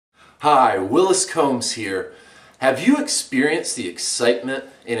Hi, Willis Combs here. Have you experienced the excitement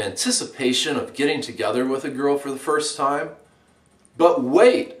and anticipation of getting together with a girl for the first time? But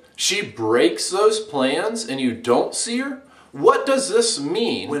wait, she breaks those plans and you don't see her? What does this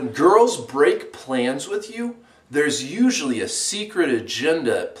mean? When girls break plans with you, there's usually a secret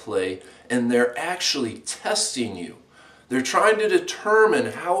agenda at play and they're actually testing you. They're trying to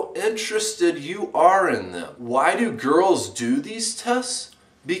determine how interested you are in them. Why do girls do these tests?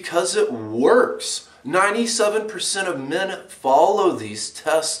 Because it works. 97% of men follow these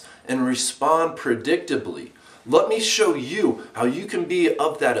tests and respond predictably. Let me show you how you can be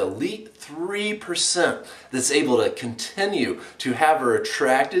of that elite 3% that's able to continue to have her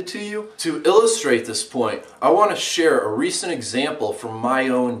attracted to you. To illustrate this point, I want to share a recent example from my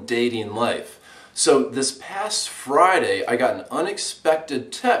own dating life. So this past Friday, I got an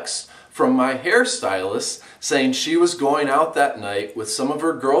unexpected text from my hairstylist saying she was going out that night with some of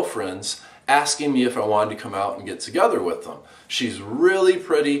her girlfriends, asking me if I wanted to come out and get together with them. She's really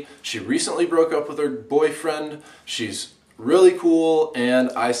pretty. She recently broke up with her boyfriend. She's really cool, and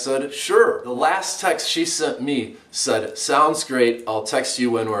I said, sure. The last text she sent me said, sounds great, I'll text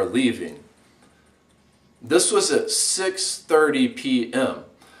you when we're leaving. This was at 6:30 p.m.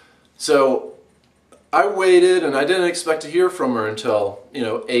 So I waited and I didn't expect to hear from her until,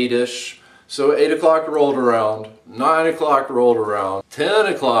 8-ish. So 8 o'clock rolled around, 9 o'clock rolled around, 10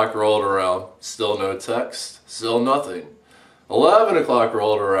 o'clock rolled around, still no text, still nothing. 11 o'clock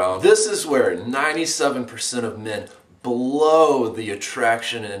rolled around. This is where 97% of men blow the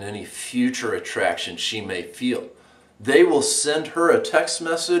attraction and any future attraction she may feel. They will send her a text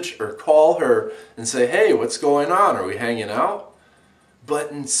message or call her and say, hey, what's going on? Are we hanging out?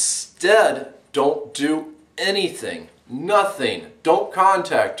 But instead, don't do anything, nothing. Don't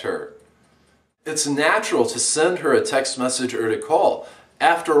contact her. It's natural to send her a text message or to call.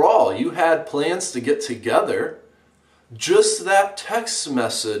 After all, you had plans to get together. Just that text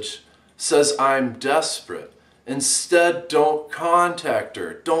message says, I'm desperate. Instead, don't contact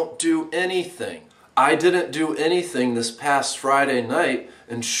her. Don't do anything. I didn't do anything this past Friday night,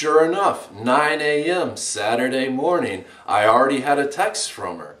 and sure enough, 9 a.m. Saturday morning, I already had a text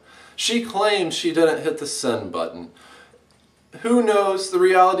from her. She claims she didn't hit the send button. Who knows? The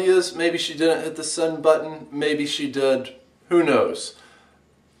reality is maybe she didn't hit the send button, maybe she did. Who knows?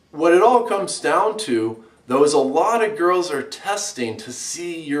 What it all comes down to, though, is a lot of girls are testing to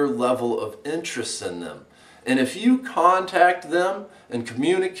see your level of interest in them. And if you contact them and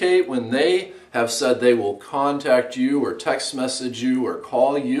communicate when they have said they will contact you or text message you or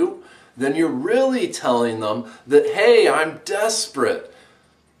call you, then you're really telling them that, hey, I'm desperate.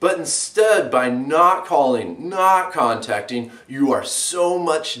 But instead, by not calling, not contacting, you are so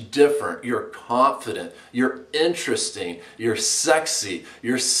much different. You're confident, you're interesting, you're sexy,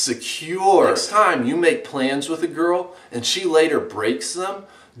 you're secure. Next time you make plans with a girl and she later breaks them,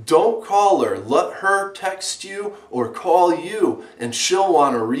 don't call her. Let her text you or call you, and she'll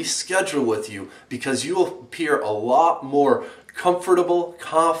want to reschedule with you because you will appear a lot more comfortable,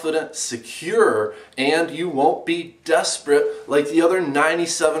 confident, secure, and you won't be desperate like the other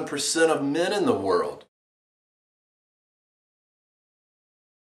 97% of men in the world.